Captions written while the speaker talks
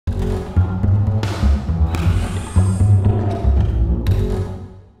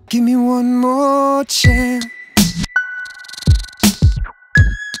Give me one more chance.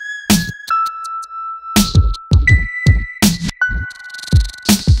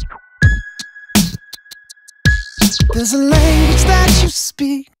 There's a language that you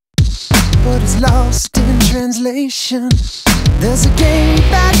speak, but it's lost in translation. There's a game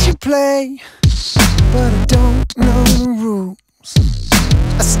that you play, but I don't know the rules.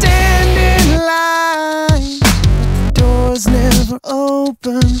 I stand in line, but the doors never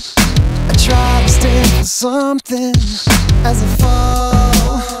open. I try to stand for something as I fall.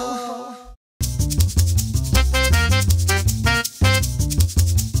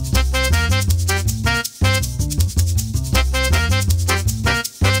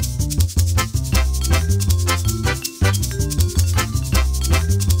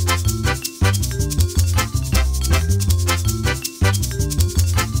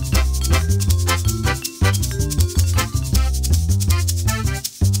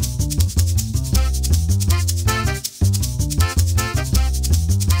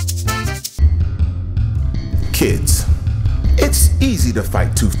 Kids, it's easy to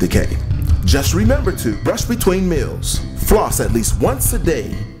fight tooth decay. Just remember to brush between meals, floss at least once a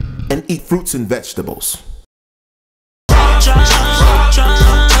day, and eat fruits and vegetables.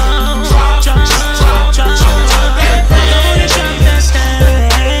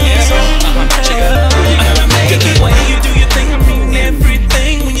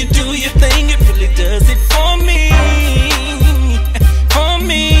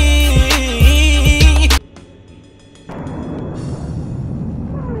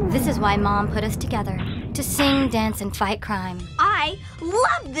 This is why Mom put us together, to sing, dance, and fight crime. I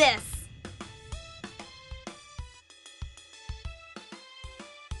love this!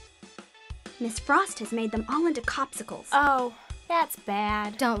 Miss Frost has made them all into popsicles. Oh, that's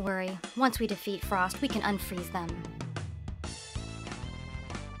bad. Don't worry. Once we defeat Frost, we can unfreeze them.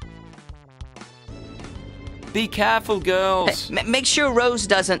 Be careful, girls. Hey, make sure Rose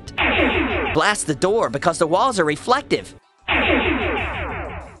doesn't blast the door because the walls are reflective.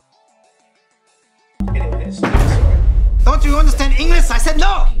 Don't you understand English? I said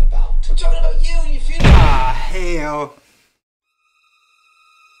no! I'm talking about you and your future. Ah, hell.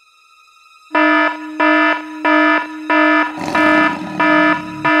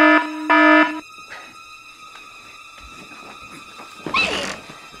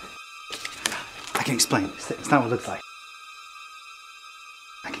 I can explain. It's not what it looks like.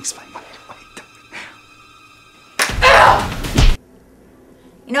 I can explain.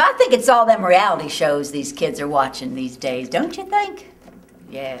 You know, I think it's all them reality shows these kids are watching these days, don't you think?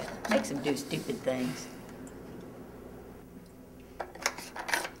 Yeah, makes them do stupid things.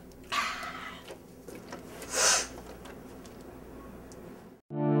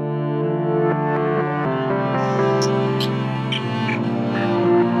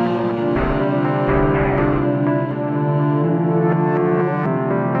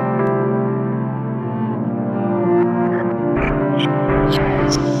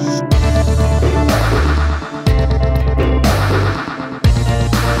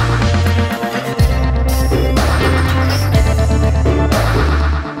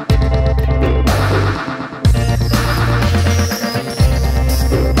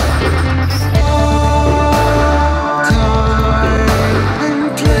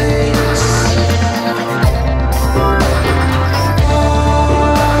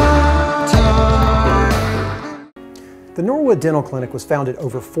 The Norwood Dental Clinic was founded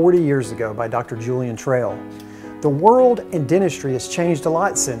over 40 years ago by Dr. Julian Trail. The world in dentistry has changed a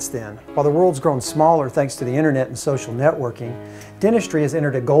lot since then. While the world's grown smaller thanks to the internet and social networking, dentistry has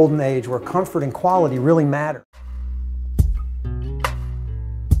entered a golden age where comfort and quality really matter.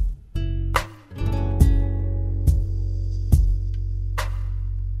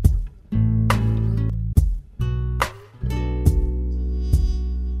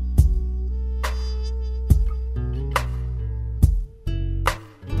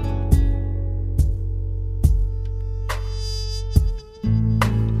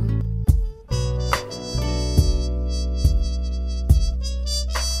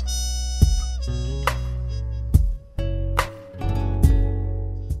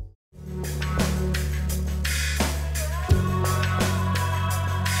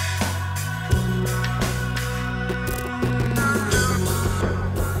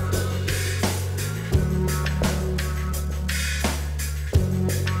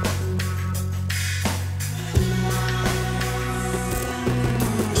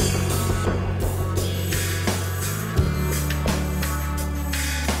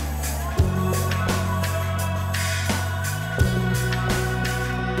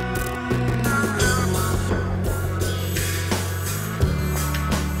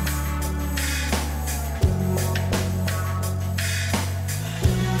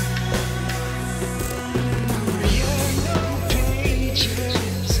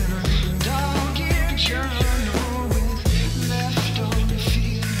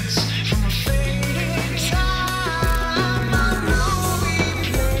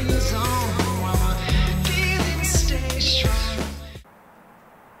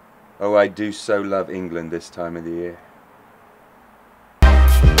 Oh, I do so love England this time of the year.